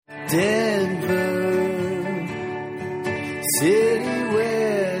Denver, city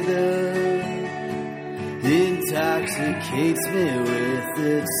weather intoxicates me with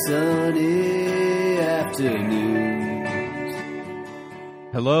its sunny afternoons.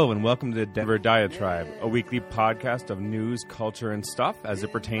 Hello and welcome to the Denver Diatribe, a weekly podcast of news, culture, and stuff as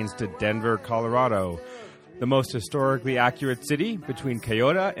it pertains to Denver, Colorado, the most historically accurate city between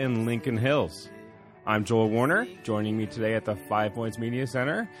Kyoto and Lincoln Hills. I'm Joel Warner. Joining me today at the 5 Points Media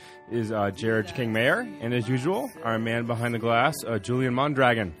Center is Jared King Mayer, and as usual, our man behind the glass, Julian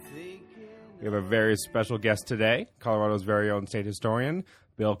Mondragon. We have a very special guest today, Colorado's very own state historian,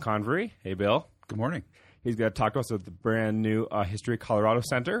 Bill Convery. Hey, Bill. Good morning. He's going to talk to us at the brand new History Colorado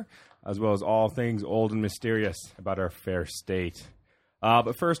Center, as well as all things old and mysterious about our fair state.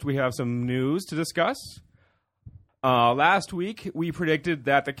 But first, we have some news to discuss. Last week, we predicted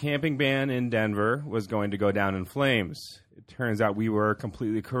that the camping ban in Denver was going to go down in flames. It turns out we were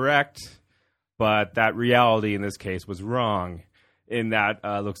completely correct, but that reality in this case was wrong, in that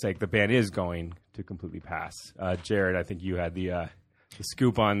looks like the ban is going to completely pass. Jared, I think you had the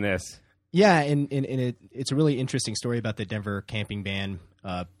scoop on this. Yeah, and it's a really interesting story about the Denver camping ban,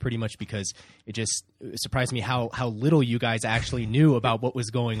 pretty much because it just surprised me how little you guys actually knew about what was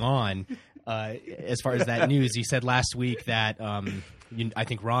going on. As far as that news, you said last week that I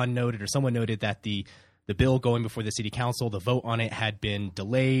think Ron noted or someone noted that the bill going before the city council, the vote on it had been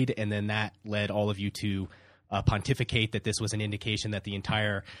delayed, and then that led all of you to pontificate that this was an indication that the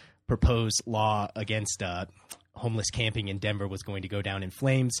entire proposed law against homeless camping in Denver was going to go down in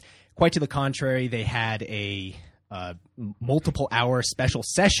flames. Quite to the contrary, they had a multiple-hour special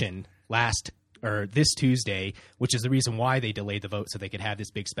session this Tuesday, which is the reason why they delayed the vote so they could have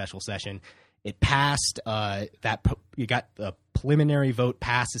this big special session. It passed. You got a preliminary vote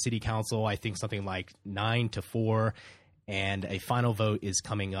passed the city council, I think something like 9-4, and a final vote is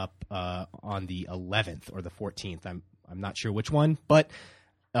coming up on the 11th or the 14th. I'm not sure which one, but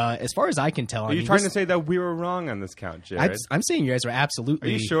as far as I can tell, Are you trying to say that we were wrong on this count, Jared? I'm saying you guys are absolutely.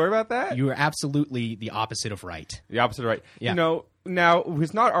 Are you sure about that? You are absolutely the opposite of right. The opposite of right. Yeah. You know, now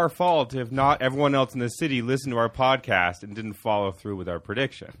it's not our fault if not everyone else in the city listened to our podcast and didn't follow through with our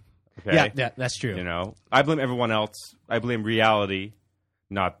prediction. Okay? Yeah, that's true. You know, I blame everyone else. I blame reality,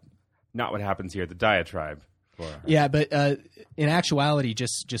 not what happens here at the Diatribe. Yeah, but in actuality,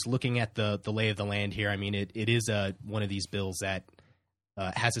 just looking at the lay of the land here, I mean, it is one of these bills that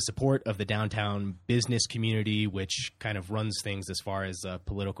has the support of the downtown business community, which kind of runs things as far as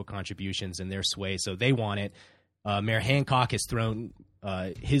political contributions and their sway. So they want it. Mayor Hancock has thrown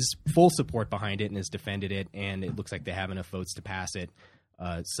his full support behind it and has defended it, and it looks like they have enough votes to pass it.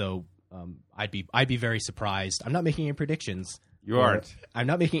 So I'd be very surprised. I'm not making any predictions. You aren't. I'm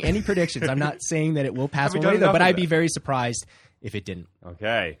not making any predictions. I'm not saying that it will pass one way, though, but I'd be very surprised if it didn't.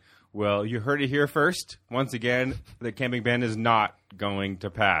 Okay. Well, you heard it here first. Once again, the camping ban is not going to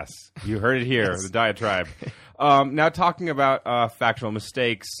pass. You heard it here, yes. The Diatribe. Now talking about factual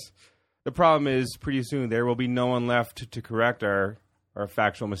mistakes, the problem is pretty soon there will be no one left to correct our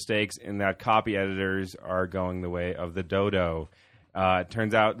factual mistakes, in that copy editors are going the way of the dodo. It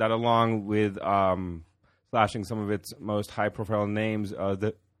turns out that along with slashing some of its most high-profile names,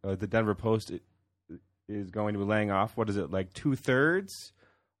 the Denver Post is going to be laying off, what is it, like 2/3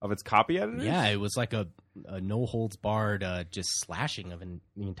 of its copy editors? Yeah, it was like a no-holds-barred just slashing of the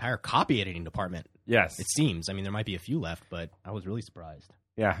entire copy editing department. Yes. It seems. I mean, there might be a few left, but I was really surprised.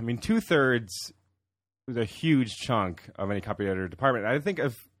 Yeah, I mean, 2/3 is a huge chunk of any copy editor department. I think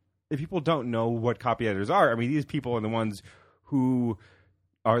if people don't know what copy editors are, I mean, these people are the ones who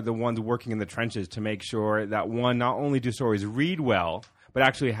are the ones working in the trenches to make sure that, one, not only do stories read well, but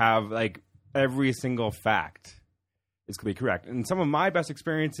actually have, like, every single fact is going to be correct. And some of my best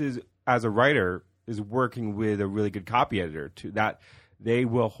experiences as a writer is working with a really good copy editor, to that they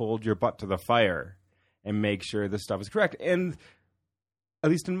will hold your butt to the fire and make sure this stuff is correct. And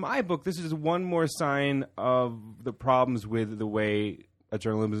at least in my book, this is one more sign of the problems with the way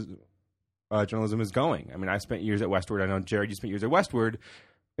journalism is going. I mean, I spent years at Westword. I know, Jared, you spent years at Westword.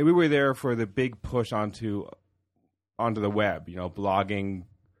 And we were there for the big push onto the web, you know, blogging.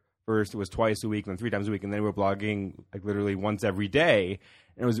 First, it was twice a week, and then 3 times a week, and then we were blogging like literally once every day.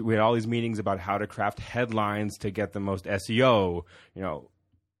 And we had all these meetings about how to craft headlines to get the most SEO. You know,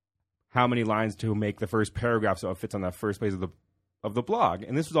 how many lines to make the first paragraph so it fits on the first page of the blog.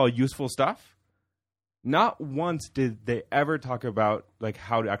 And this was all useful stuff. Not once did they ever talk about like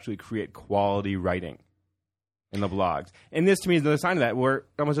how to actually create quality writing in the blogs. And this to me is another sign of that, where it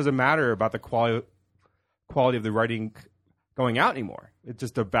almost doesn't matter about the quality of the writing going out anymore. It's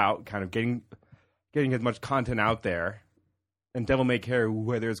just about kind of getting as much content out there and devil may care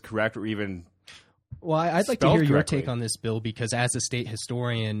whether it's correct or even. Well, I'd like to spelled hear your correctly. take on this, Bill, because as a state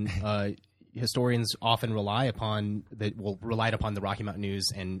historian, historians often relied upon the Rocky Mountain News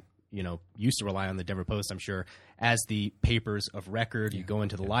and used to rely on the Denver Post, I'm sure, as the papers of record. You go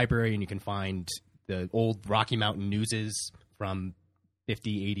into the library and you can find the old Rocky Mountain Newses from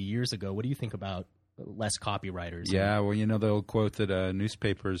 50, 80 years ago. What do you think about less copywriters? Yeah, well, the old quote that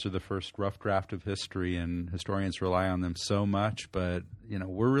newspapers are the first rough draft of history, and historians rely on them so much. But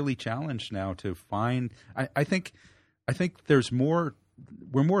we're really challenged now to find. I think there's more.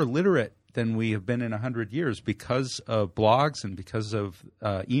 We're more literate than we have been in 100 years because of blogs and because of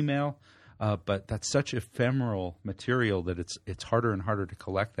email. But that's such ephemeral material that it's harder and harder to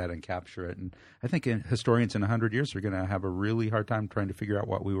collect that and capture it. And I think historians in 100 years are going to have a really hard time trying to figure out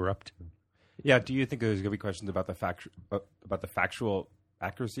what we were up to. Yeah, do you think there's going to be questions about the factual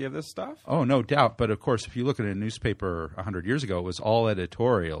accuracy of this stuff? Oh, no doubt. But of course, if you look at a newspaper 100 years ago, it was all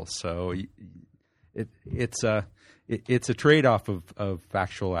editorial. So it's a trade-off of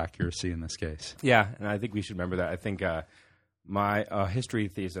factual accuracy in this case. Yeah, and I think we should remember that. I think my history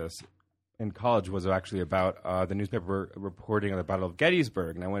thesis in college was actually about the newspaper reporting on the Battle of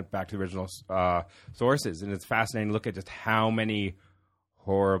Gettysburg, and I went back to the original sources, and it's fascinating to look at just how many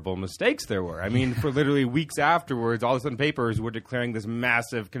horrible mistakes there were. I mean, for literally weeks afterwards, all of a sudden papers were declaring this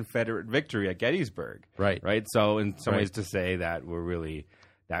massive Confederate victory at Gettysburg. Right. So in some ways to say that we're really...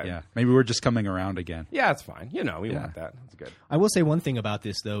 Yeah, maybe we're just coming around again. Yeah, it's fine. We want that. That's good. I will say one thing about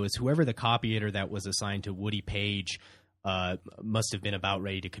this, though, is whoever the copyator that was assigned to Woody Page must have been about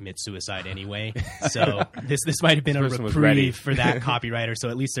ready to commit suicide anyway. So this might have been a reprieve for that copywriter. So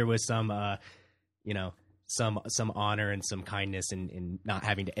at least there was some, some honor and some kindness in not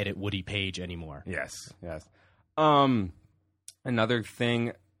having to edit Woody Page anymore. Yes. Another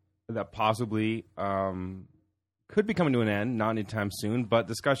thing that possibly could be coming to an end, not anytime soon, but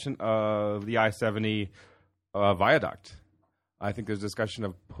discussion of the I-70 viaduct. I think there's discussion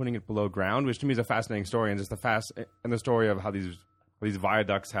of putting it below ground, which to me is a fascinating story, and just the story of how these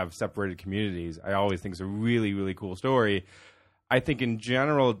viaducts have separated communities. I always think it's a really, really cool story. I think in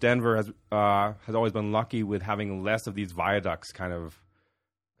general, Denver has always been lucky with having less of these viaducts kind of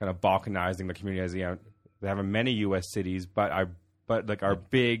balkanizing the community as they have in many U.S. cities, but our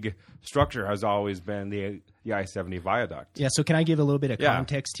big structure has always been the I-70 viaduct. Yeah, so can I give a little bit of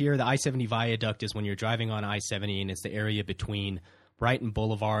context here? The I-70 viaduct is when you're driving on I-70, and it's the area between Brighton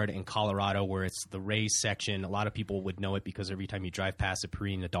Boulevard and Colorado where it's the raised section. A lot of people would know it because every time you drive past a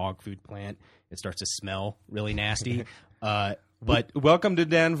Purina dog food plant, it starts to smell really nasty. But welcome to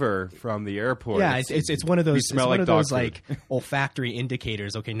Denver from the airport. Yeah, it's one of those. Smell it's like one of those dog like olfactory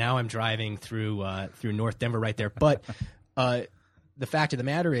indicators. Okay, now I'm driving through North Denver right there. But the fact of the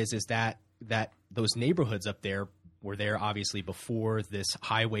matter is that those neighborhoods up there were there obviously before this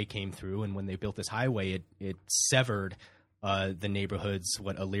highway came through, and when they built this highway, it severed the neighborhoods,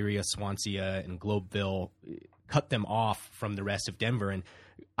 Elyria, Swansea, and Globeville, cut them off from the rest of Denver. And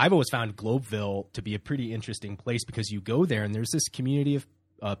I've always found Globeville to be a pretty interesting place because you go there and there's this community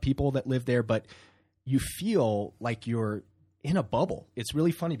of people that live there, but you feel like you're in a bubble. It's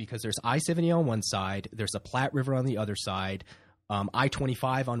really funny because there's I-70 on one side, there's the Platte River on the other side,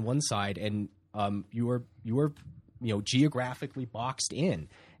 I-25 on one side, and you are geographically boxed in.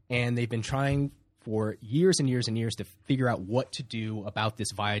 And they've been trying for years and years and years to figure out what to do about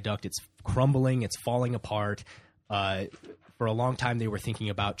this viaduct. It's crumbling. It's falling apart. For a long time, they were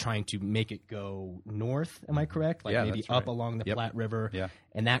thinking about trying to make it go north. Am I correct? Like maybe up along the Platte River. Yeah.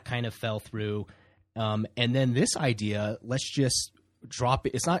 And that kind of fell through. And then this idea, let's just drop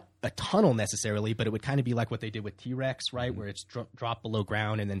it. It's not a tunnel necessarily, but it would kind of be like what they did with T-Rex, right? Mm-hmm. Where it's dropped below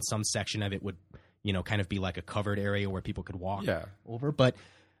ground, and then some section of it would, kind of be like a covered area where people could walk over. But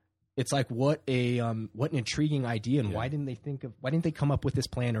it's like what an intriguing idea, and why didn't they come up with this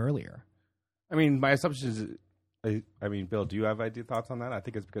plan earlier? I mean, my assumption is, Bill, do you have thoughts on that? I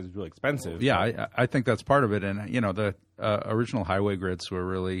think it's because it's really expensive. Yeah, I think that's part of it. And the original highway grids were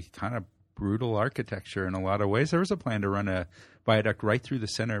really kind of brutal architecture in a lot of ways. There was a plan to run a viaduct right through the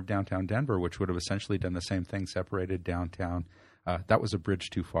center of downtown Denver, which would have essentially done the same thing, separated downtown. That was a bridge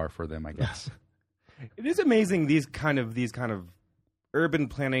too far for them, I guess. It is amazing these kind of urban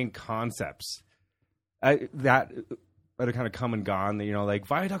planning concepts that are kind of come and gone. Like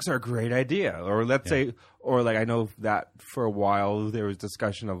viaducts are a great idea, or let's say, or like I know that for a while there was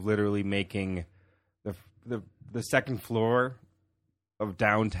discussion of literally making the second floor of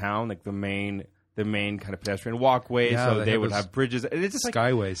downtown like the main kind of pedestrian walkway, so they would have bridges. And it's just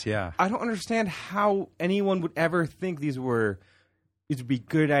skyways. I don't understand how anyone would ever think these were these would be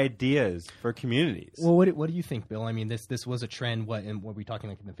good ideas for communities. Well, what do you think, Bill? I mean, this was a trend. What were we talking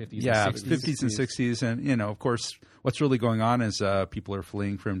like in the 50s? Yeah, and 60s? 50s and 60s, and of course, what's really going on is people are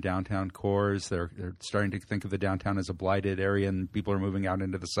fleeing from downtown cores. They're starting to think of the downtown as a blighted area, and people are moving out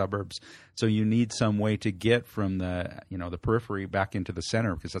into the suburbs. So you need some way to get from the periphery back into the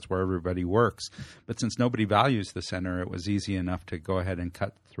center, because that's where everybody works. But since nobody values the center, it was easy enough to go ahead and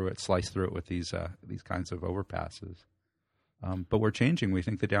cut through it, slice through it with these kinds of overpasses. But we're changing. We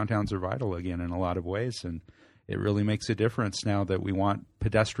think the downtowns are vital again in a lot of ways, and it really makes a difference now that we want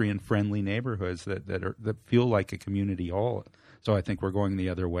pedestrian-friendly neighborhoods that feel like a community whole. So I think we're going the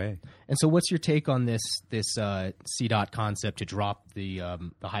other way. And so, what's your take on this CDOT concept to drop the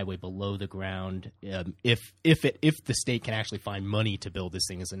highway below the ground? If the state can actually find money to build this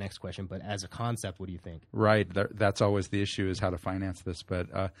thing is the next question. But as a concept, what do you think? Right, that's always the issue, is how to finance this. But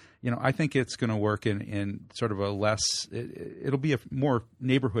I think it's going to work in sort of a less. It'll be a more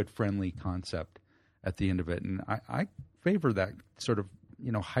neighborhood-friendly concept at the end of it, and I favor that sort of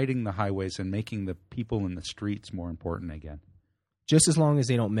hiding the highways and making the people in the streets more important again. Just as long as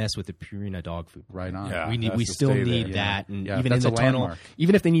they don't mess with the Purina dog food. Right on. Yeah. We still need that, and even in that's the a tunnel, landmark.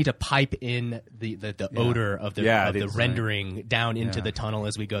 even if they need to pipe in the odor of the right. rendering down into the tunnel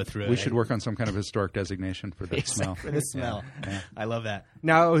as we go through. We should work on some kind of historic designation for that smell. For the smell. Yeah. I love that.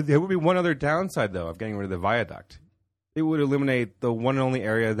 Now, there would be one other downside, though, of getting rid of the viaduct. It would eliminate the one and only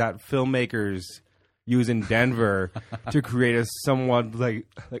area that filmmakers use in Denver to create a somewhat like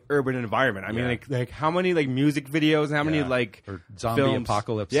urban environment. I mean, like how many like music videos, how many like or zombie films,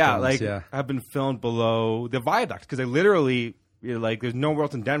 apocalypse films, films, have been filmed below the viaduct, because they literally there's nowhere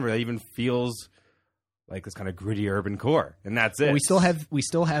else in Denver that even feels like this kind of gritty urban core, and that's it. We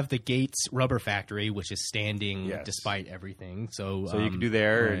still have the Gates Rubber Factory, which is standing despite everything. So you can do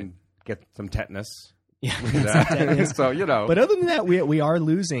there and get some tetanus. Yeah. So But other than that, we are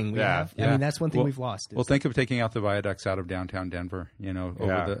losing. I mean, that's one thing we've lost. Well, think of taking out the viaducts out of downtown Denver.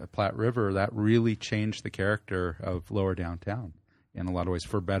 Over the Platte River, that really changed the character of lower downtown in a lot of ways,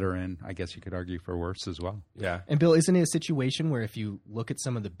 for better, and I guess you could argue for worse as well. Yeah. And Bill, isn't it a situation where if you look at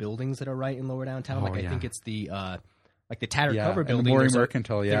some of the buildings that are right in lower downtown, I think it's the tattered cover building, the Maury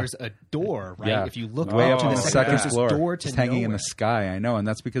Mercantile, there's a door, right? Yeah. If you look way up up to on the the second second floor, floor, door to it's hanging in nowhere. the sky. I know, and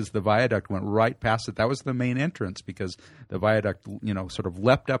that's because the viaduct went right past it. That was the main entrance, because the viaduct, sort of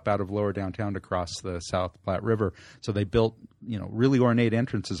leapt up out of lower downtown to cross the South Platte River. So they built, really ornate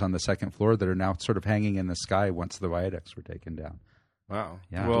entrances on the second floor that are now sort of hanging in the sky once the viaducts were taken down. Wow.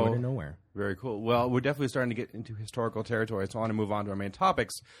 Yeah. Well, Door to nowhere. Very cool. Well, we're definitely starting to get into historical territory, so I want to move on to our main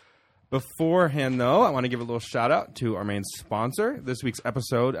topics. Beforehand, though, I want to give a little shout-out to our main sponsor. This week's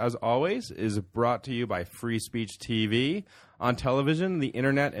episode, as always, is brought to you by Free Speech TV. On television, the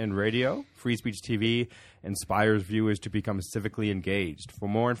internet, and radio, Free Speech TV inspires viewers to become civically engaged. For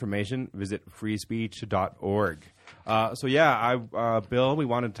more information, visit freespeech.org. Bill, we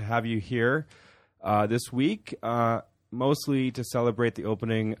wanted to have you here this week, mostly to celebrate the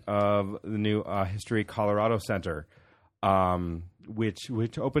opening of the new History Colorado Center. Which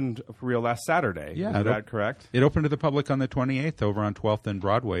opened for real last Saturday. Yeah, is that correct? It opened to the public on the 28th over on 12th and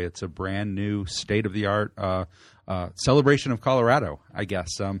Broadway. It's a brand new, state-of-the-art celebration of Colorado, I guess.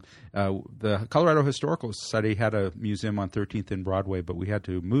 The Colorado Historical Society had a museum on 13th and Broadway, but we had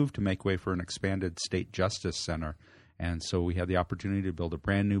to move to make way for an expanded state justice center. And so we had the opportunity to build a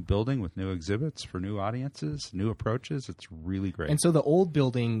brand new building with new exhibits for new audiences, new approaches. It's really great. And so the old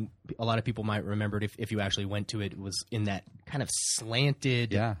building, a lot of people might remember it if you actually went to it, was in that kind of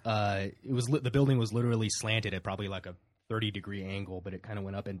slanted. Yeah. The building was literally slanted at probably like a 30-degree angle, but it kind of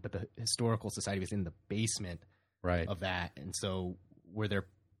went up. But the Historical Society was in the basement of that. And so were there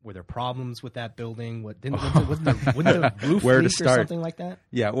problems with that building? Wouldn't the roof Where to leak or start? something like that?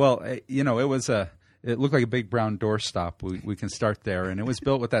 Yeah, well, it looked like a big brown doorstop. We can start there. And it was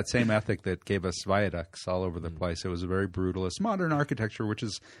built with that same ethic that gave us viaducts all over the place. It was a very brutalist, modern architecture, which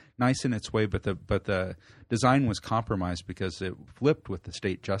is nice in its way, but the design was compromised because it flipped with the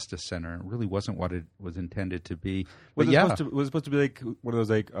State Justice Center. It really wasn't what it was intended to be. Was But it supposed to be like one of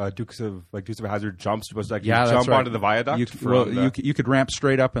those Dukes of Hazzard jumps? Supposed to you that's jump right. onto the viaduct? You could ramp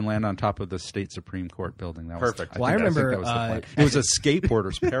straight up and land on top of the State Supreme Court building. That was Perfect. Well, I remember that was the plan. It was a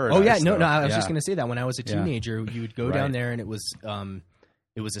skateboarder's paradise. Oh yeah, no, though. I was Yeah. just going to say that when I was a teenager, you would go Right. down there, and it was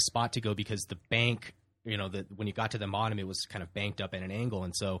a spot to go because the bank, when you got to the bottom, it was kind of banked up at an angle,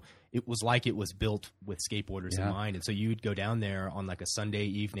 and so it was like it was built with skateboarders in mind. And so you'd go down there on like a Sunday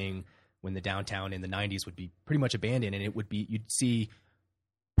evening when the downtown in the 90s would be pretty much abandoned, and it would be you'd see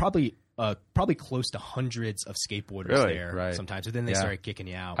probably probably close to hundreds of skateboarders Really? there Right. sometimes. But then they Yeah. started kicking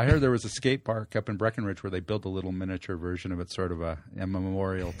you out. I heard there was a skate park up in Breckenridge where they built a little miniature version of it, sort of a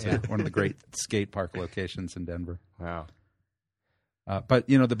memorial to one of the great skate park locations in Denver. Wow. But,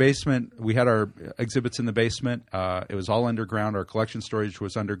 the basement, we had our exhibits in the basement. It was all underground. Our collection storage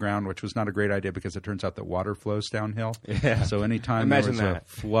was underground, which was not a great idea because it turns out that water flows downhill. Yeah. So anytime Imagine there was that.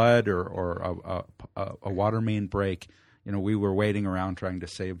 a flood or a water main break, we were waiting around trying to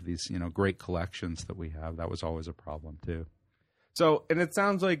save these, great collections that we have. That was always a problem, too. So, and it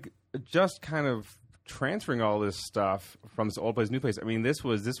sounds like just kind of transferring all this stuff from this old place, new place. I mean, this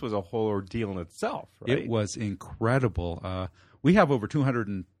was a whole ordeal in itself, right? It was incredible. We have over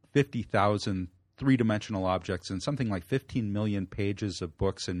 250,000 three-dimensional objects and something like 15 million pages of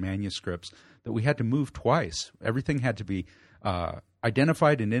books and manuscripts that we had to move twice. Everything had to be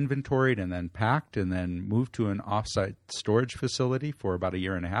identified and inventoried and then packed and then moved to an off-site storage facility for about a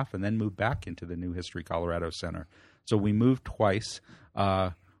year and a half and then moved back into the New History Colorado Center. So we moved twice.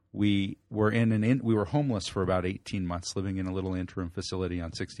 We were we were homeless for about 18 months, living in a little interim facility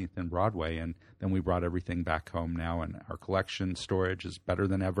on 16th and Broadway, and then we brought everything back home now, and our collection storage is better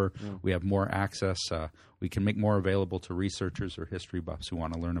than ever. We have more access. We can make more available to researchers or history buffs who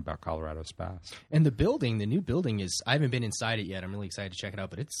want to learn about Colorado's past. And the new building is, I haven't been inside it yet. I'm really excited to check it out,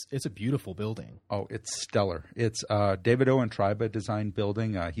 but it's a beautiful building. Oh, it's stellar. It's David Owen Triba designed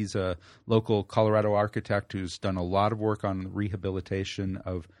building. He's a local Colorado architect who's done a lot of work on rehabilitation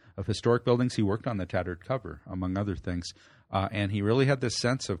of historic buildings. He worked on the Tattered Cover, among other things. And he really had this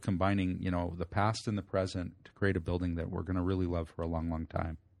sense of combining, the past and the present to create a building that we're going to really love for a long, long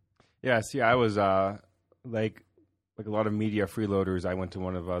time. Yeah, see, I was like a lot of media freeloaders. I went to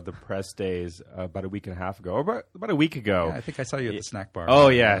one of the press days about a week and a half ago, or about a week ago. Yeah, I think I saw you at the snack bar. Oh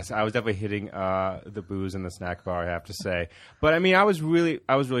yes, I was definitely hitting the booze in the snack bar, I have to say. But I mean, I was really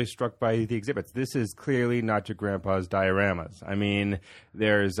struck by the exhibits. This is clearly not your grandpa's dioramas. I mean,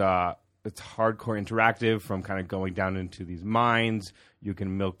 there's it's hardcore interactive, from kind of going down into these mines. You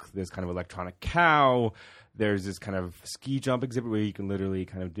can milk this kind of electronic cow. There's this kind of ski jump exhibit where you can literally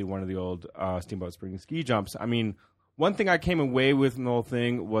kind of do one of the old Steamboat Springs ski jumps. I mean, one thing I came away with in the whole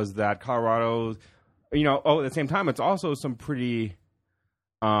thing was that Colorado, at the same time, it's also some pretty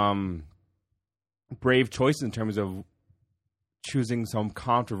brave choices in terms of choosing some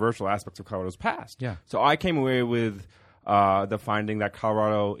controversial aspects of Colorado's past. Yeah. So I came away with the finding that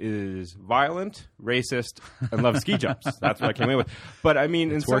Colorado is violent, racist, and loves ski jumps. That's what I came away with. But I mean,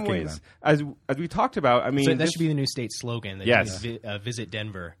 It's in some working, ways, as we talked about, I mean, So that should be the new state slogan. That Yes. you visit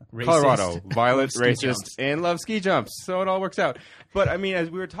Denver. Racist, Colorado, violent, ski racist, jumps. and love ski jumps. So it all works out. But I mean, as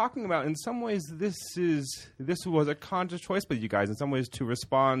we were talking about, in some ways, this was a conscious choice by you guys. In some ways, to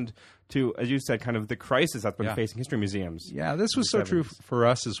respond to, as you said, kind of the crisis that's been Yeah. facing history museums. Yeah, this was so the true 70s. for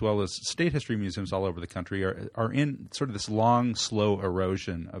us, as well as state history museums all over the country are in sort of this long, slow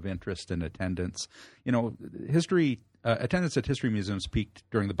erosion of interest and attendance. History attendance at history museums peaked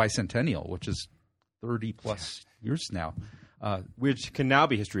during the bicentennial, which is 30 plus years now. Which can now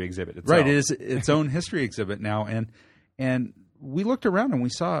be history exhibit itself. Right, it is its own history exhibit now, and we looked around and we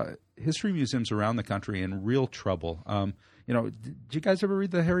saw history museums around the country in real trouble. Did you guys ever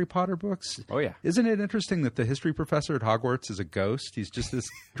read the Harry Potter books? Oh, yeah. Isn't it interesting that the history professor at Hogwarts is a ghost? He's just this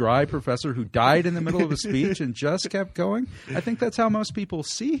dry professor who died in the middle of a speech and just kept going. I think that's how most people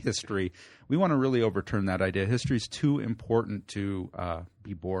see history. We want to really overturn that idea. History is too important to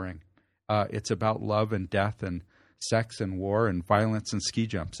be boring. It's about love and death and sex and war and violence and ski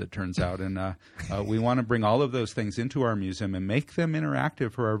jumps, it turns out. And we want to bring all of those things into our museum and make them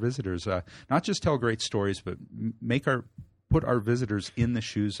interactive for our visitors. Not just tell great stories, but put our visitors in the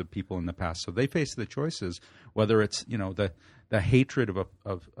shoes of people in the past. So they face the choices, whether it's, the hatred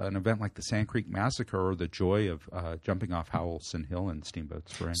of an event like the Sand Creek Massacre or the joy of jumping off Howelson Hill in Steamboat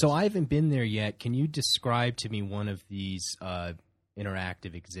Springs. So I haven't been there yet. Can you describe to me one of these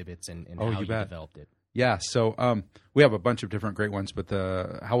interactive exhibits and how you bet. developed it? Yeah, so we have a bunch of different great ones, but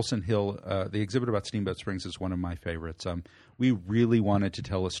the Howelson Hill, the exhibit about Steamboat Springs is one of my favorites. We really wanted to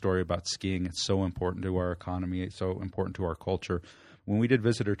tell a story about skiing. It's so important to our economy. It's so important to our culture. When we did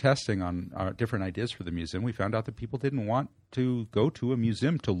visitor testing on our different ideas for the museum, we found out that people didn't want to go to a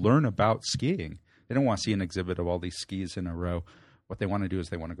museum to learn about skiing. They don't want to see an exhibit of all these skis in a row. What they want to do is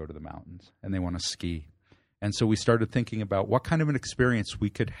they want to go to the mountains, and they want to ski. And so we started thinking about what kind of an experience we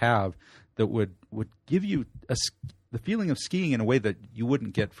could have that would give you the feeling of skiing in a way that you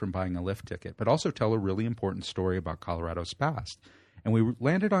wouldn't get from buying a lift ticket, but also tell a really important story about Colorado's past. And we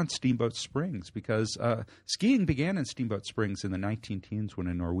landed on Steamboat Springs because skiing began in Steamboat Springs in the 19 teens when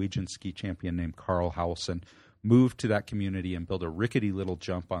a Norwegian ski champion named Carl Howelson moved to that community and built a rickety little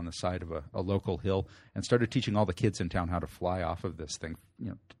jump on the side of a local hill and started teaching all the kids in town how to fly off of this thing.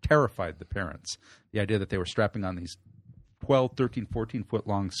 Terrified the parents. The idea that they were strapping on these 12, 13, 14-foot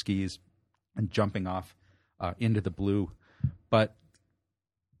long skis and jumping off into the blue. But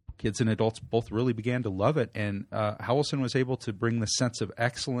kids and adults both really began to love it, and Howelson was able to bring the sense of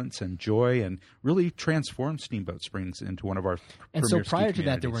excellence and joy and really transform Steamboat Springs into one of our And premier so prior ski to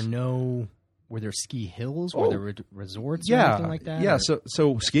that, communities. were there ski hills? Were there resorts or Yeah, anything like that? yeah. Or-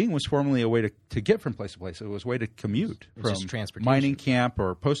 So skiing was formerly a way to get from place to place. It was a way to commute It's from just transportation. mining camp,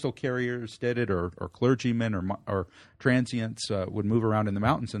 or postal carriers did it, or clergymen or transients would move around in the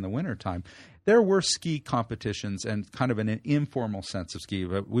mountains in the wintertime. There were ski competitions and kind of an informal sense of ski,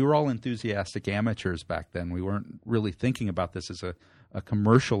 but we were all enthusiastic amateurs back then. We weren't really thinking about this as a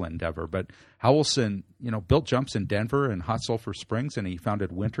commercial endeavor. But Howelson, built jumps in Denver and Hot Sulphur Springs, and he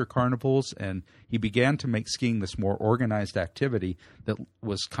founded winter carnivals, and he began to make skiing this more organized activity that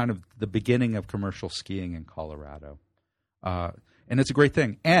was kind of the beginning of commercial skiing in Colorado. And it's a great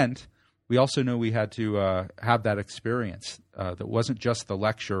thing. And we also knew we had to have that experience that wasn't just the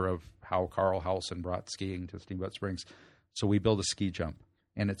lecture of how Carl Howelson brought skiing to Steamboat Springs. So we built a ski jump,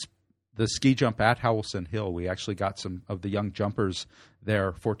 and it's the ski jump at Howelson Hill. We actually got some of the young jumpers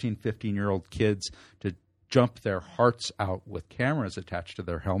there, 14, 15-year-old kids, to jump their hearts out with cameras attached to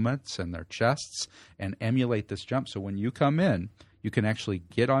their helmets and their chests and emulate this jump. So when you come in, you can actually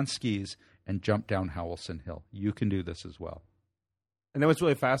get on skis and jump down Howelson Hill. You can do this as well. And then what's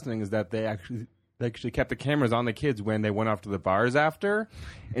really fascinating is that they actually kept the cameras on the kids when they went off to the bars after,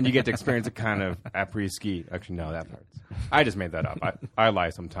 and you get to experience a kind of après-ski. Actually, no, that part's. I just made that up. I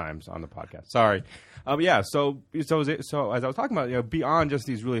lie sometimes on the podcast. Sorry. Yeah. So as I was talking about, beyond just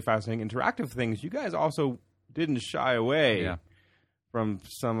these really fascinating interactive things, you guys also didn't shy away from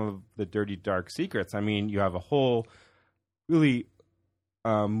some of the dirty, dark secrets. I mean, you have a whole really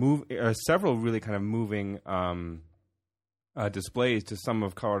several really kind of moving. Displays to some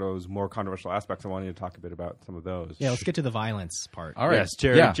of Colorado's more controversial aspects. I wanted to talk a bit about some of those. Yeah, let's get to the violence part. All right.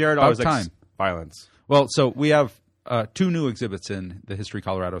 Yes, Jared always likes violence. Well, so we have two new exhibits in the History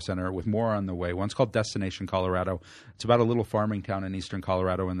Colorado Center with more on the way. One's called Destination Colorado. It's about a little farming town in eastern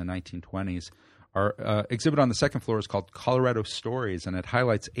Colorado in the 1920s. Our exhibit on the second floor is called Colorado Stories, and it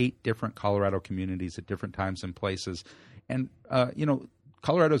highlights 8 different Colorado communities at different times and places. And,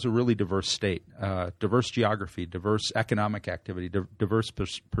 Colorado's a really diverse state, diverse geography, diverse economic activity, diverse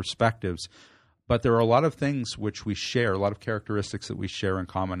perspectives. But there are a lot of things which we share, a lot of characteristics that we share in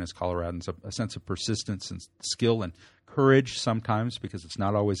common as Coloradans, a sense of persistence and skill and courage sometimes, because it's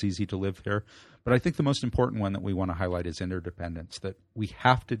not always easy to live here. But I think the most important one that we want to highlight is interdependence, that we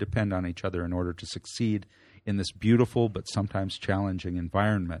have to depend on each other in order to succeed in this beautiful but sometimes challenging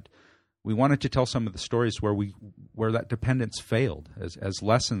environment. We wanted to tell some of the stories where that dependence failed as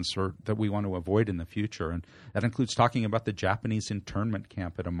lessons that we want to avoid in the future. And that includes talking about the Japanese internment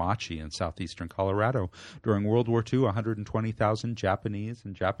camp at Amachi in southeastern Colorado. During World War II, 120,000 Japanese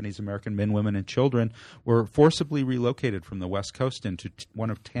and Japanese-American men, women, and children were forcibly relocated from the West Coast into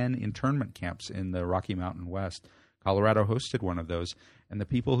one of 10 internment camps in the Rocky Mountain West. Colorado hosted one of those, and the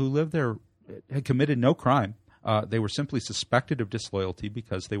people who lived there had committed no crime. They were simply suspected of disloyalty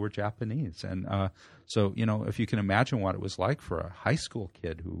because they were Japanese. And so, if you can imagine what it was like for a high school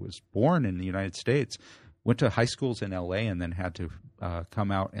kid who was born in the United States, went to high schools in L.A., and then had to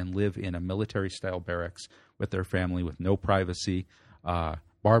come out and live in a military-style barracks with their family with no privacy,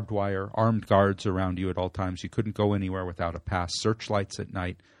 barbed wire, armed guards around you at all times. You couldn't go anywhere without a pass, searchlights at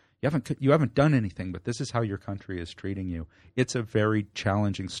night. You haven't done anything, but this is how your country is treating you. It's a very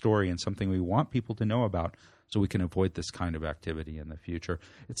challenging story and something we want people to know about, so we can avoid this kind of activity in the future.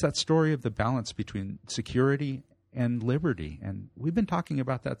 It's that story of the balance between security and liberty, and we've been talking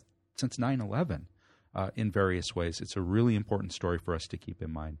about that since 9/11 in various ways. It's a really important story for us to keep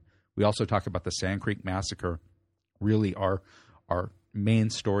in mind. We also talk about the Sand Creek Massacre, really our main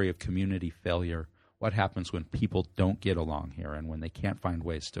story of community failure. What happens when people don't get along here and when they can't find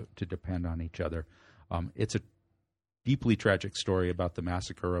ways to depend on each other. It's a deeply tragic story about the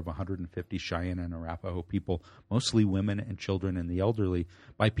massacre of 150 Cheyenne and Arapaho people, mostly women and children and the elderly,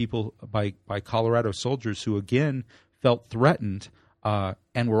 by Colorado soldiers who again felt threatened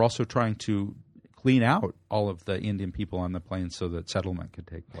and were also trying to clean out all of the Indian people on the plains so that settlement could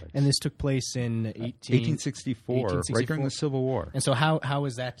take place. And this took place in 1864, right during the Civil War. And so how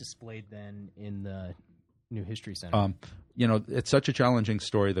is that displayed then in the New History Center? It's such a challenging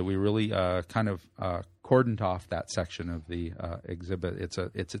story that we really kind of cordoned off that section of the exhibit.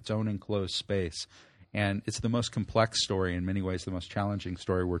 It's its own enclosed space, And it's the most complex story, in many ways the most challenging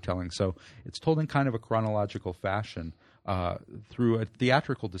story we're telling. So it's told in kind of a chronological fashion through a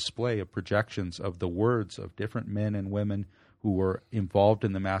theatrical display of projections of the words of different men and women who were involved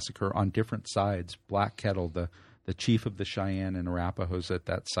in the massacre on different sides. Black Kettle, the chief of the Cheyenne and Arapahoes at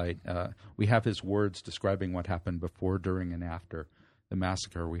that site, we have his words describing what happened before, during, and after the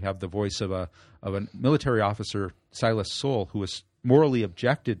massacre. We have the voice of a military officer, Silas Soule, who was morally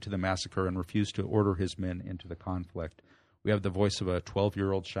objected to the massacre and refused to order his men into the conflict. We have the voice of a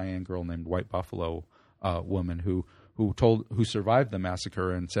 12-year-old Cheyenne girl named White Buffalo woman who survived the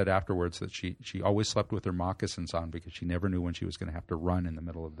massacre and said afterwards that she always slept with her moccasins on because she never knew when she was going to have to run in the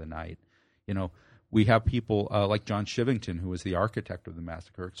middle of the night. We have people like John Shivington, who was the architect of the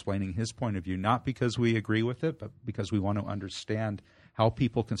massacre, explaining his point of view, not because we agree with it, but because we want to understand how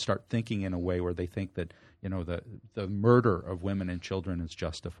people can start thinking in a way where they think that the murder of women and children is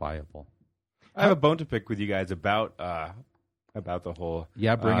justifiable. I have a bone to pick with you guys about the whole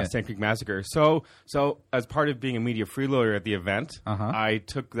bring it. Sand Creek Massacre. So as part of being a media freeloader at the event, I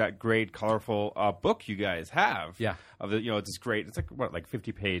took that great, colorful book you guys have. Yeah. It's this great. It's like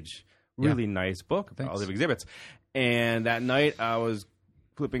 50-page, really nice book about all the exhibits. And that night I was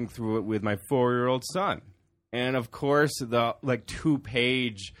flipping through it with my 4-year-old son, and of course the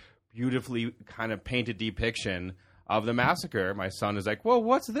 2-page, beautifully kind of painted depiction of the massacre. My son is like, "Well,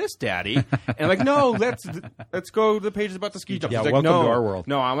 what's this, Daddy?" And I'm like, "No, let's go to the pages about the ski jump." Yeah, He's like, welcome "No, to our world."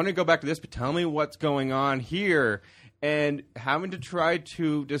 No, I want to go back to this, but tell me what's going on here. And having to try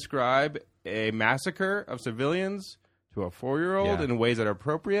to describe a massacre of civilians to a 4-year-old in ways that are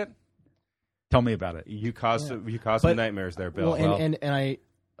appropriate. Tell me about it. You caused some nightmares there, Bill. Well, and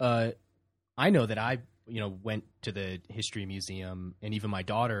I know that I went to the history museum, and even my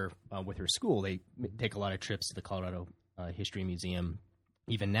daughter with her school, they take a lot of trips to the Colorado History Museum.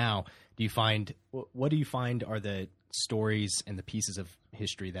 Even now, what do you find are the stories and the pieces of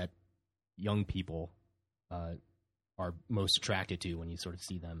history that young people are most attracted to when you sort of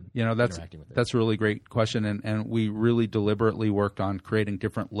see them interacting with it? That's a really great question, and we really deliberately worked on creating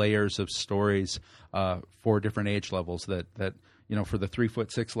different layers of stories for different age levels. That for the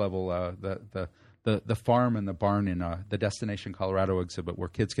 3'6" level, the farm and the barn in the Destination Colorado exhibit, where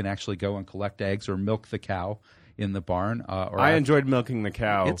kids can actually go and collect eggs or milk the cow in the barn. I enjoyed milking the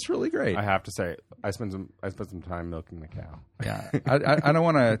cow. It's really great. I have to say, I spent some time milking the cow. Yeah, I don't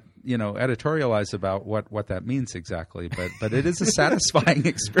want to editorialize about what that means exactly, but it is a satisfying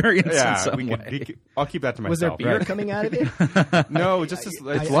experience in some way. I'll keep that to myself. Was there beer coming out of it? No, just it's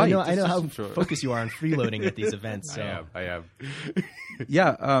light. I know how focused you are on freeloading at these events. So. I have.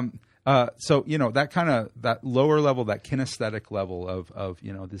 Yeah. So that lower level, that kinesthetic level of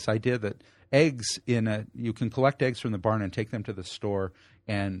this idea that eggs you can collect eggs from the barn and take them to the store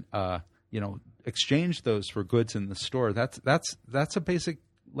and exchange those for goods in the store. That's a basic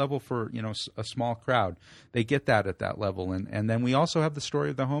level for a small crowd. They get that at that level, and then we also have the story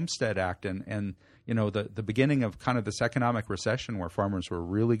of the Homestead Act and the beginning of kind of this economic recession where farmers were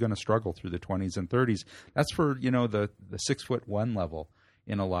really going to struggle through the 20s and 30s. That's for the 6'1" level.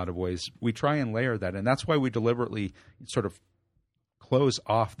 In a lot of ways, we try and layer that, and that's why we deliberately sort of close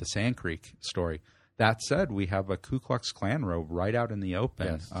off the Sand Creek story. That said, we have a Ku Klux Klan robe right out in the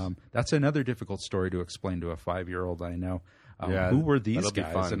open. Yes. That's another difficult story to explain to a 5-year-old. I know. Who were these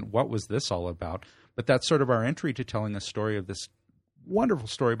guys, and what was this all about? But that's sort of our entry to telling a story of this wonderful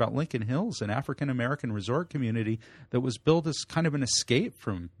story about Lincoln Hills, an African-American resort community that was built as kind of an escape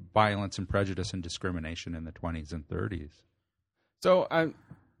from violence and prejudice and discrimination in the 20s and 30s. So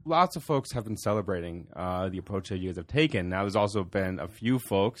lots of folks have been celebrating the approach that you guys have taken. Now, there's also been a few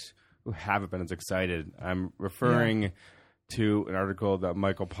folks who haven't been as excited. I'm referring to an article that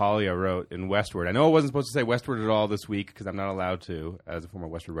Michael Paglia wrote in Westward. I know I wasn't supposed to say Westward at all this week because I'm not allowed to as a former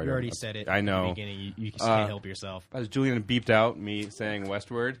Westward writer. You already said it. I know. At the beginning. You just can't help yourself. As Julian beeped out me saying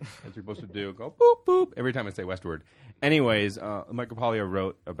Westward, as you're supposed to do, go boop, boop, every time I say Westward. Anyways, Michael Paglia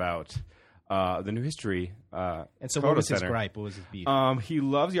wrote about the New History and so what was his Center. gripe? What was his beef? He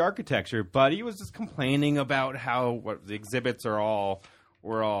loves the architecture, but he was just complaining about how the exhibits were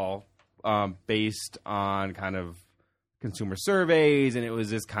all based on kind of consumer surveys, and it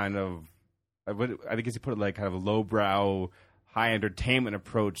was this kind of, I think he put it like kind of a lowbrow, high entertainment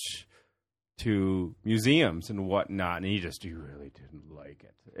approach to museums and whatnot, and he really didn't like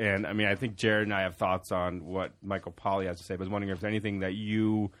it. And I mean, I think Jared and I have thoughts on what Michael Paglia has to say, but I was wondering if there's anything that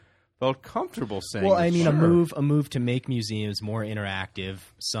you felt comfortable saying. Well, I mean, sure. a move to make museums more interactive.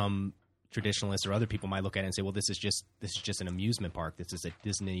 Some traditionalists or other people might look at it and say, "Well, this is just an amusement park. This is a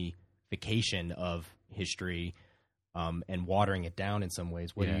Disney-fication of history." and watering it down in some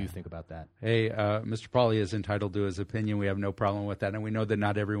ways. What do you think about that? Hey, Mr. Pauly is entitled to his opinion. We have no problem with that, and we know that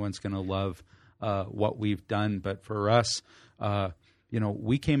not everyone's going to love what we've done. But for us,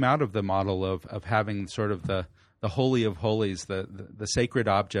 we came out of the model of having sort of the holy of holies, the sacred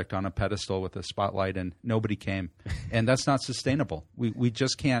object on a pedestal with a spotlight, and nobody came, and that's not sustainable. We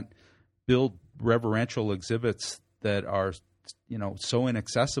just can't build reverential exhibits that are so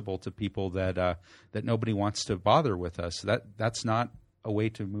inaccessible to people that nobody wants to bother with us. That's not a way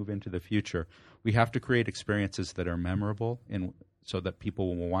to move into the future. We have to create experiences that are memorable, and so that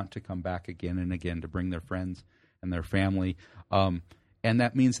people will want to come back again and again to bring their friends and their family. And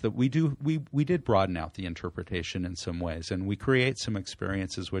that means that we did broaden out the interpretation in some ways, and we create some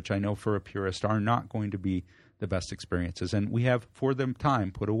experiences which I know for a purist are not going to be the best experiences. And we have, for the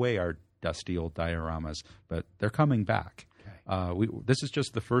time, put away our dusty old dioramas, but they're coming back. This is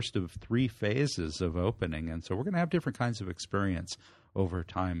just the first of 3 phases of opening, and so we're going to have different kinds of experience over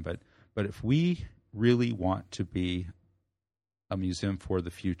time. But if we really want to be a museum for the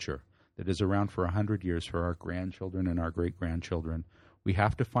future that is around for 100 years for our grandchildren and our great-grandchildren, we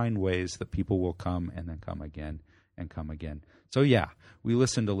have to find ways that people will come and then come again and come again. So yeah, we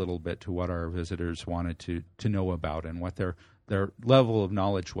listened a little bit to what our visitors wanted to know about and what their level of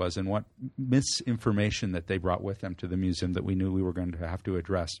knowledge was and what misinformation that they brought with them to the museum that we knew we were going to have to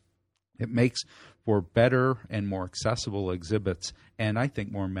address. It makes for better and more accessible exhibits, and I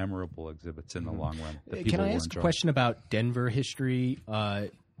think more memorable exhibits in the long run. Can I ask a question about Denver history?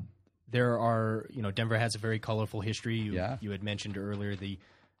 There are, Denver has a very colorful history. You had mentioned earlier the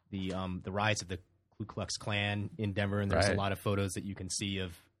rise of the Ku Klux Klan in Denver, and there's a lot of photos that you can see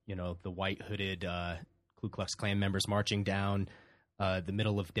of, the white hooded Ku Klux Klan members marching down the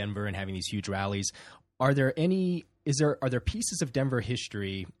middle of Denver and having these huge rallies. Are there pieces of Denver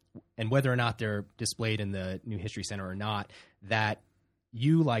history, and whether or not they're displayed in the New History Center or not, that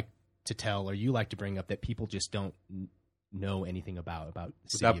you like to tell or you like to bring up that people just don't know anything about the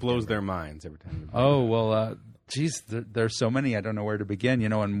city that blows of their minds every time. Oh, well, there's so many. I don't know where to begin,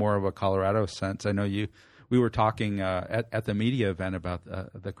 in more of a Colorado sense. I know we were talking at the media event about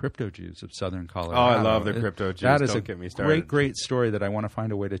the crypto Jews of Southern Colorado. Oh, I love the crypto Jews. That is Don't get me started. Great story that I want to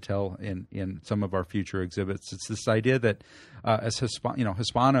find a way to tell in some of our future exhibits. It's this idea that as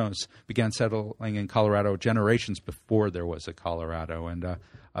Hispanos began settling in Colorado generations before there was a Colorado, and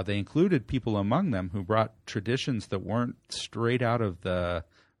they included people among them who brought traditions that weren't straight out of the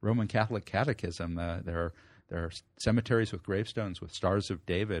Roman Catholic Catechism. There are cemeteries with gravestones with stars of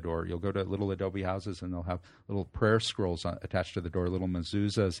David, or you'll go to little adobe houses and they'll have little prayer scrolls attached to the door, little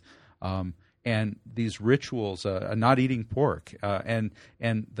mezuzahs, and these rituals, not eating pork. And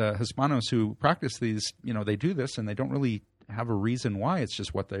the Hispanos who practice these, they do this and they don't really have a reason why. It's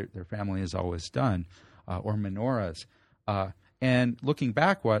just what their family has always done, or menorahs. And looking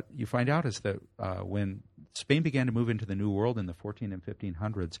back, what you find out is that when Spain began to move into the New World in the 14 and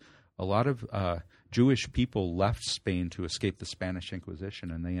 1500s, a lot of Jewish people left Spain to escape the Spanish Inquisition,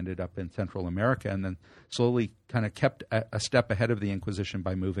 and they ended up in Central America and then slowly kind of kept a step ahead of the Inquisition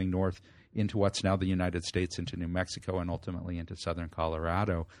by moving north into what's now the United States, into New Mexico, and ultimately into southern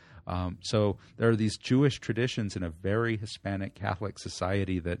Colorado. So there are these Jewish traditions in a very Hispanic Catholic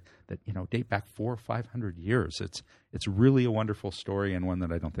society that date back 400 or 500 years. It's really a wonderful story, and one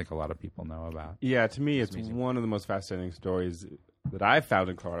that I don't think a lot of people know about. Yeah, to me, it's one of the most fascinating stories that I've found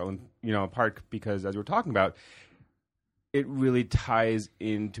in Colorado, and in part because, as we were talking about, it really ties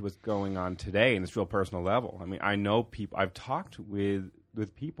into what's going on today in this real personal level. I mean, I know people. I've talked with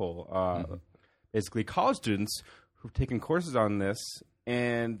people, basically college students, who've taken courses on this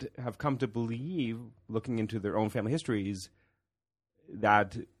and have come to believe, looking into their own family histories,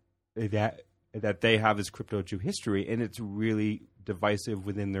 that they have this crypto Jew history, and it's really divisive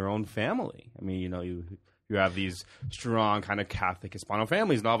within their own family. I mean, you have these strong kind of Catholic Hispano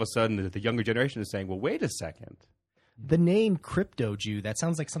families, and all of a sudden the younger generation is saying, well, wait a second. The name Crypto Jew, that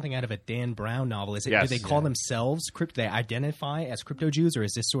sounds like something out of a Dan Brown novel. Is it? Yes, do they call themselves crypto? They identify as Crypto Jews, or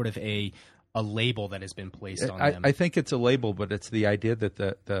is this sort of a label that has been placed on them? I think it's a label, but it's the idea that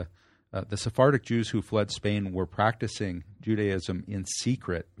the Sephardic Jews who fled Spain were practicing Judaism in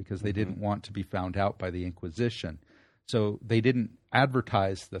secret because they didn't want to be found out by the Inquisition. So they didn't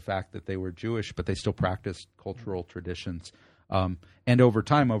advertise the fact that they were Jewish, but they still practiced cultural traditions. And over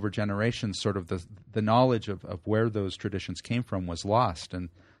time, over generations, sort of the knowledge of where those traditions came from was lost. And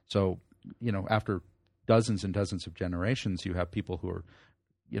so, after dozens and dozens of generations, you have people who are,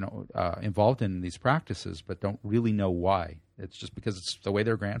 involved in these practices, but don't really know why. It's just because it's the way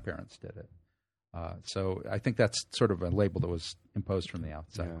their grandparents did it. So I think that's sort of a label that was imposed from the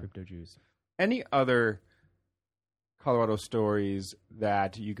outside. Crypto Jews. Any other Colorado stories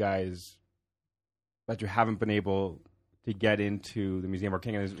that you haven't been able to get into the Museum of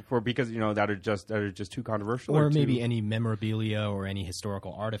King because that are just too controversial, or maybe any memorabilia or any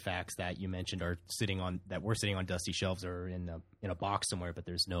historical artifacts that you mentioned are we're sitting on dusty shelves or in a box somewhere, but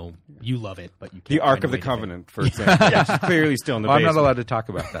there's no. You love it, but you can't. The Ark of the Covenant, for example, yes, clearly still in the basement. I'm not allowed to talk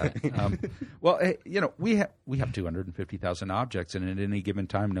about that. Well, we have 250,000 objects, and at any given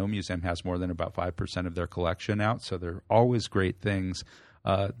time, no museum has more than about 5% of their collection out. So they're always great things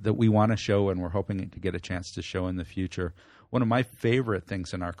that we want to show, and we're hoping to get a chance to show in the future. One of my favorite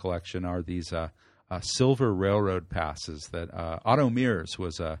things in our collection are these silver railroad passes that Otto Mears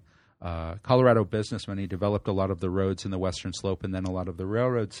was a Colorado businessman. He developed a lot of the roads in the Western Slope and then a lot of the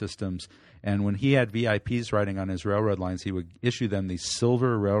railroad systems. And when he had VIPs riding on his railroad lines, he would issue them these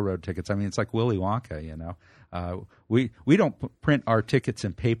silver railroad tickets. I mean, it's like Willy Wonka, We don't print our tickets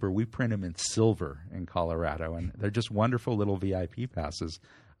in paper. We print them in silver in Colorado. And they're just wonderful little VIP passes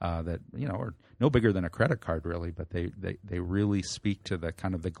that, are no bigger than a credit card, really. But they really speak to the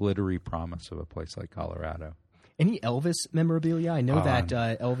kind of the glittery promise of a place like Colorado. Any Elvis memorabilia? I know that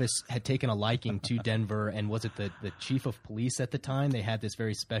Elvis had taken a liking to Denver, and was it the chief of police at the time? They had this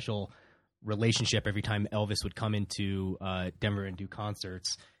very special relationship every time Elvis would come into Denver and do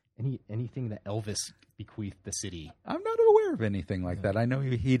concerts. Anything that Elvis bequeathed the city? I'm not aware of anything like that. I know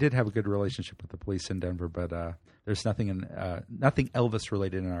he did have a good relationship with the police in Denver, but there's nothing Elvis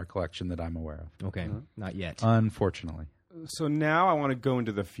related in our collection that I'm aware of. Okay, not yet. Unfortunately. So now I want to go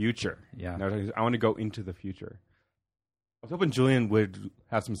into the future. Yeah. Now, I want to go into the future. I was hoping Julian would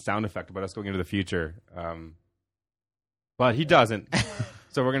have some sound effect about us going into the future, but he doesn't.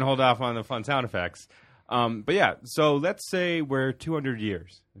 So we're going to hold off on the fun sound effects. But yeah, so let's say we're 200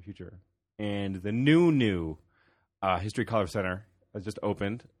 years in the future, and the new History Colorado Center has just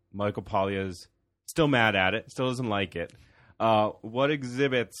opened. Michael Polya's still mad at it, still doesn't like it. What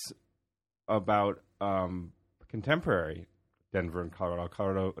exhibits about contemporary Denver and Colorado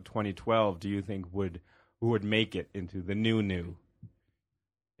 2012 do you think would make it into the new?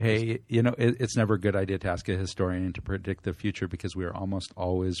 Hey, it's never a good idea to ask a historian to predict the future because we are almost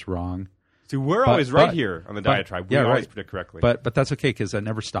always wrong. See, we're always right here on the diatribe. We always predict correctly. But that's okay because that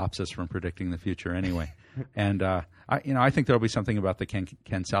never stops us from predicting the future anyway. And I think there'll be something about the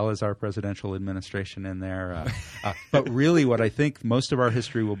Ken Salazar presidential administration in there. But really, what I think most of our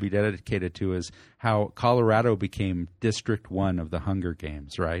history will be dedicated to is how Colorado became District 1 of the Hunger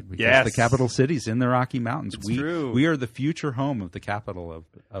Games, right? Because the capital city's in the Rocky Mountains. It's true. We are the future home of the capital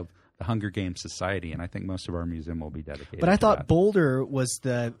of the Hunger Games Society, and I think most of our museum will be dedicated. But I thought that. Boulder was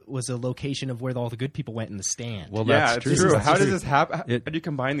a location of where all the good people went in the stand. Well, that's true. How does this happen? How do you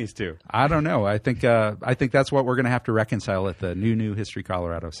combine these two? I don't know. I think that's what we're going to have to reconcile at the new History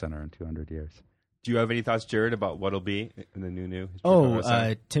Colorado Center in 200 years. Do you have any thoughts, Jared, about what'll be in the new History Colorado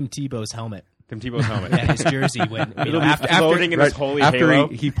Center? Tim Tebow's helmet. Tim Tebow's helmet. Yeah, his jersey when floating in his holy halo.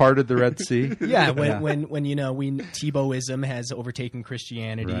 After he parted the Red Sea. when Tebowism has overtaken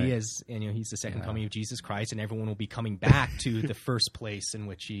Christianity, right. He's the second coming of Jesus Christ, and everyone will be coming back to the first place in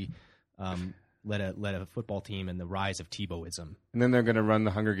which he led a football team and the rise of Tebowism. And then they're going to run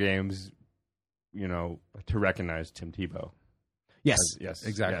the Hunger Games, to recognize Tim Tebow. Yes,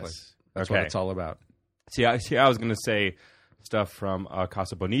 exactly. Yes. That's what it's all about. See, I was going to say stuff from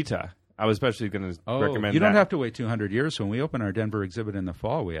Casa Bonita. I was especially going to recommend. You don't have to wait 200 years. When we open our Denver exhibit in the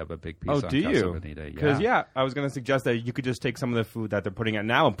fall, we have a big piece on Casa Bonita. Because I was going to suggest that you could just take some of the food that they're putting out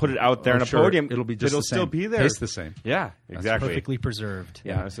now and put it out there on a podium. It'll still be there. Taste the same. Yeah, exactly. Perfectly preserved.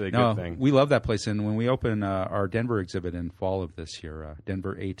 Yeah, that's a good thing. We love that place. And when we open our Denver exhibit in fall of this year,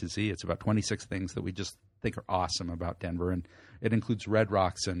 Denver A to Z, it's about 26 things that we just think are awesome about Denver. And it includes Red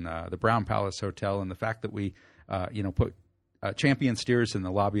Rocks and the Brown Palace Hotel and the fact that we, put champion steers in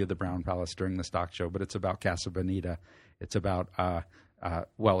the lobby of the Brown Palace during the stock show, but it's about Casa Bonita. It's about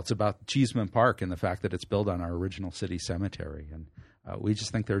it's about Cheeseman Park and the fact that it's built on our original city cemetery. And we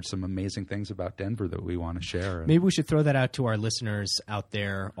just think there's some amazing things about Denver that we want to share. Maybe we should throw that out to our listeners out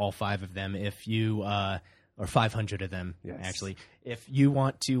there, all 5 of them, if you or 500 of them, actually. If you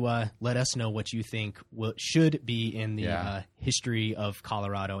want to let us know what you think should be in the history of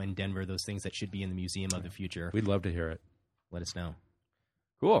Colorado and Denver, those things that should be in the Museum of the Future. We'd love to hear it. Let us know.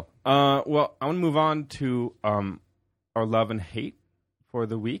 Cool. Well, I want to move on to our love and hate for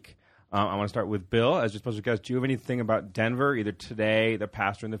the week. I want to start with Bill as your special guest. Do you have anything about Denver, either today, the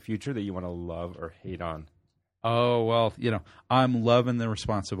past, or in the future, that you want to love or hate on? Oh, well, I'm loving the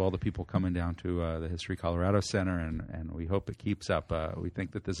response of all the people coming down to the History Colorado Center, and we hope it keeps up. We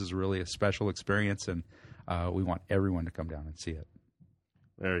think that this is really a special experience, and we want everyone to come down and see it.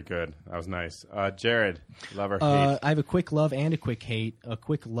 Very good. That was nice. Jared, love or hate? I have a quick love and a quick hate. A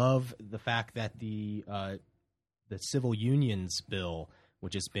quick love, the fact that the civil unions bill,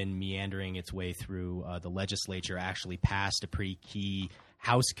 which has been meandering its way through the legislature, actually passed a pretty key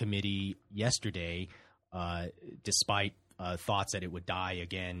House committee yesterday, despite thoughts that it would die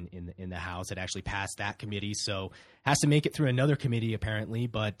again in the House. It actually passed that committee, so has to make it through another committee apparently,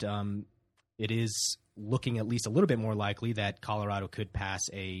 but it is looking at least a little bit more likely that Colorado could pass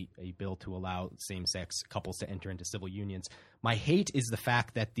a bill to allow same-sex couples to enter into civil unions. My hate is the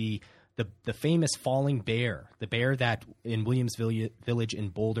fact that the famous falling bear, the bear that in Williams Village in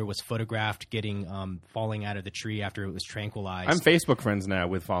Boulder was photographed falling out of the tree after it was tranquilized. I'm Facebook friends now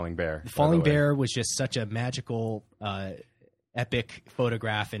with Falling Bear. The falling bear was just such a magical, epic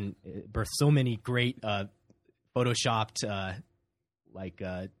photograph and birthed so many great photoshopped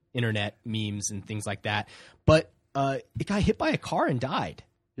internet memes and things like that. But it got hit by a car and died.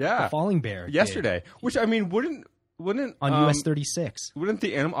 Yeah. The falling bear yesterday. did. Which, I mean, wouldn't on US 36. Wouldn't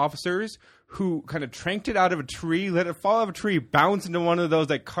the animal officers who kind of tranked it out of a tree, let it fall out of a tree, bounce into one of those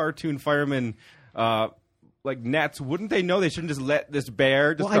like cartoon firemen nets, wouldn't they know they shouldn't just let this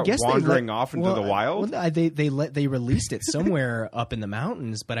bear just start wandering off into the wild? They released it somewhere up in the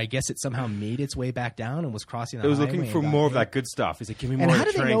mountains, but I guess it somehow made its way back down and was crossing the highway. It was looking for more of that good stuff. He said, "Give me more." And how of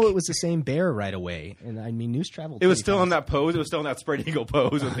the did they know it was the same bear right away? And I mean, news traveled. It was still on that pose. It was still in that spread eagle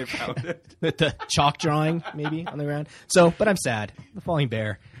pose when they found it. With the chalk drawing maybe on the ground. So, but I'm sad. The falling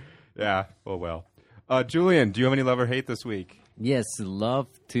bear. Yeah. Oh well. Julian, do you have any love or hate this week? Yes, love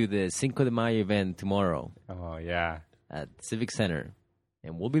to the Cinco de Mayo event tomorrow Oh yeah. at Civic Center,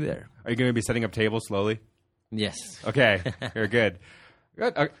 and we'll be there. Are you going to be setting up tables slowly? Yes. Okay, very good.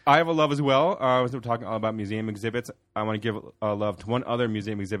 Good. I have a love as well. We're talking all about museum exhibits. I want to give love to one other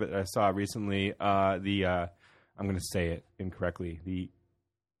museum exhibit that I saw recently. I'm going to say it incorrectly. The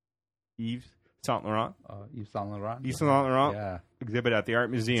Yves Saint Laurent. Yves Saint Laurent. Yves Saint Laurent Yeah. exhibit at the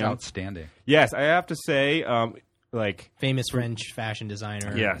Art Museum. It's outstanding. Yes, I have to say, famous French fashion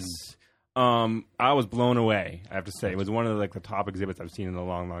designer. yes. I was blown away. I have to say, it was one of the top exhibits I've seen in a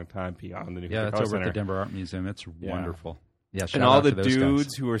long, long time. On the New Yeah, York it's over Center. at the Denver Art Museum. It's wonderful. Yeah, shout And all out the to those dudes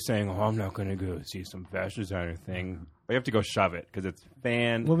guys. who are saying, "Oh, I'm not going to go see some fashion designer thing," but you have to go shove it because it's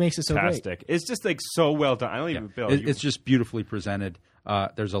fantastic. What makes it so great? It's just so well done. I don't even build. It's just beautifully presented.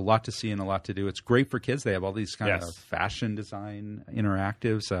 There's a lot to see and a lot to do. It's great for kids. They have all these kind of fashion design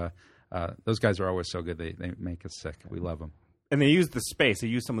interactives. Those guys are always so good. They make us sick. We love them. And they use the space. They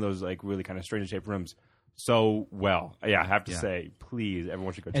use some of those really kind of strange shaped rooms so well. Yeah, I have to say, please,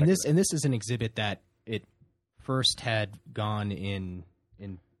 everyone should go check it out. And this is an exhibit that it first had gone in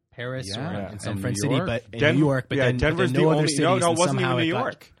Paris or in some French city, but in New York. But then Denver's no the other only. cities, No, it and wasn't somehow even New it got-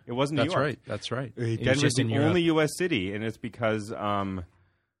 York. It wasn't New York. That's right. Denver's just the in Europe. only U.S. city, and it's because the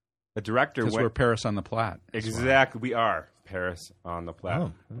director Because went. we're Paris on the Platte. Exactly, we are Paris on the Platte.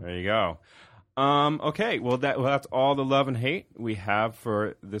 Oh. There you go. Okay, well that's all the love and hate we have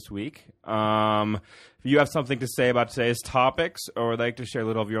for this week. If you have something to say about today's topics or would like to share a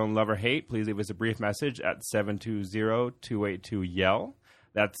little of your own love or hate, please leave us a brief message at 720-282-YELL.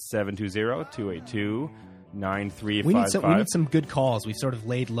 That's 720-282-9355. We need some good calls. We've sort of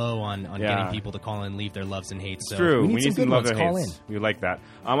laid low on getting people to call in and leave their loves and hates. So True. we need some good love ones. and Call in. hates. We like that.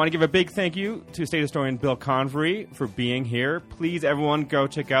 I want to give a big thank you to State Historian Bill Convery for being here. Please, everyone, go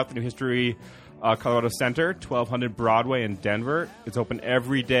check out the New History Colorado Center, 1200 Broadway in Denver. It's open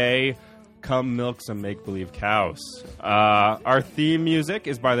every day. Come milk some make-believe cows. Our theme music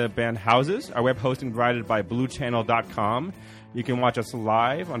is by the band Houses. Our web hosting provided by BlueChannel.com. You can watch us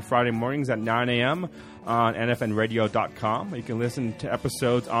live on Friday mornings at 9 a.m. on nfnradio.com. You can listen to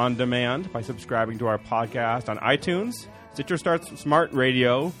episodes on demand by subscribing to our podcast on iTunes, Stitcher Smart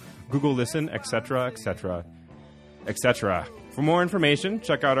Radio, Google Listen, etc., etc., etc. For more information,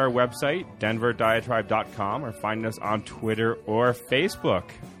 check out our website, denverdiatribe.com, or find us on Twitter or Facebook.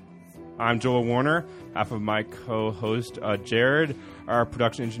 I'm Joel Warner, half of my co-host Jared, our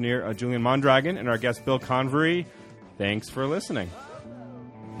production engineer Julian Mondragon, and our guest Bill Convery. Thanks for listening.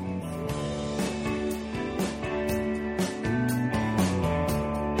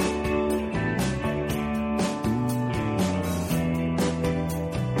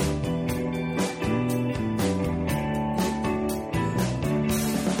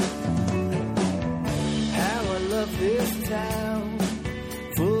 How I love this town,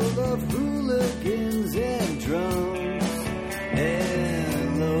 full of hooligans and drums.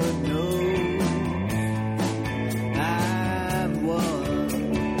 And Lord knows I'm one.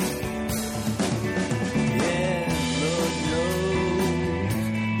 Yeah,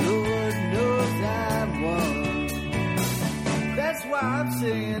 Lord knows I'm one. That's why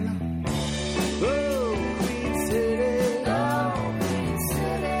singing.